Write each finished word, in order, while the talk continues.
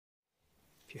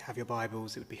If you have your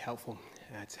Bibles, it would be helpful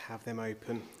to have them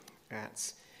open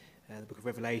at the book of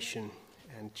Revelation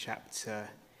and chapter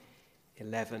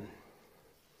 11.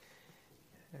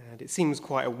 And it seems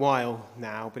quite a while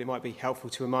now, but it might be helpful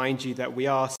to remind you that we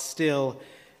are still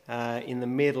in the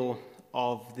middle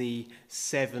of the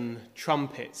 7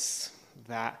 trumpets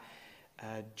that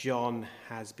John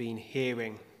has been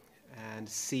hearing and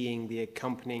seeing the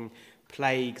accompanying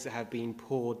plagues that have been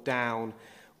poured down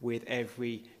with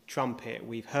every trumpet.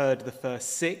 We've heard the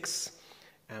first 6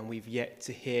 and we've yet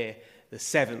to hear the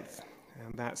 7th,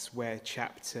 and that's where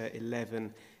chapter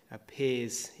 11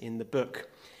 appears in the book.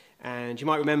 And you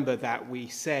might remember that we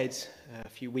said a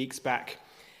few weeks back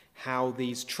how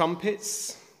these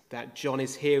trumpets that John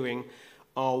is hearing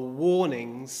are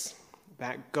warnings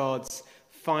that God's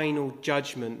final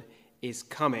judgment is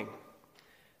coming.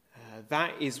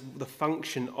 That is the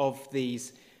function of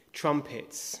these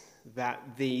trumpets, that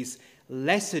these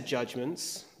lesser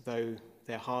judgments, though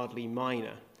they're hardly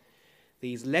minor,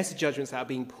 these lesser judgments that are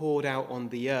being poured out on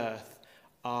the earth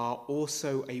are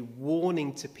also a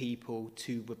warning to people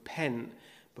to repent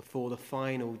before the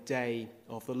final day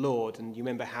of the Lord. And you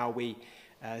remember how we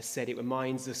said it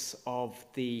reminds us of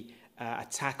the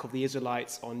attack of the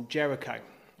Israelites on Jericho,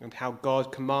 and how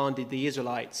God commanded the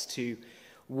Israelites to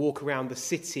walk around the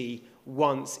city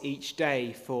once each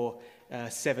day for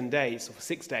 7 days, or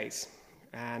 6 days.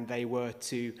 And they were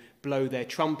to blow their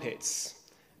trumpets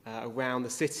around the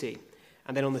city.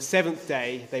 And then on the 7th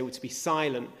day, they were to be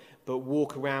silent, but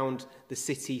walk around the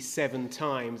city 7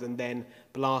 times and then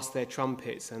blast their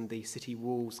trumpets, and the city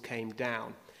walls came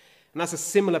down. And that's a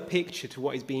similar picture to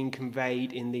what is being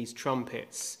conveyed in these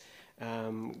trumpets.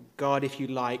 God, if you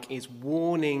like, is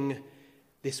warning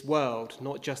this world,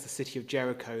 not just the city of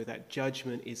Jericho, that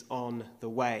judgment is on the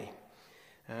way.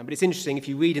 But it's interesting, if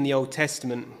you read in the Old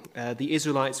Testament, the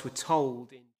Israelites were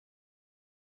told in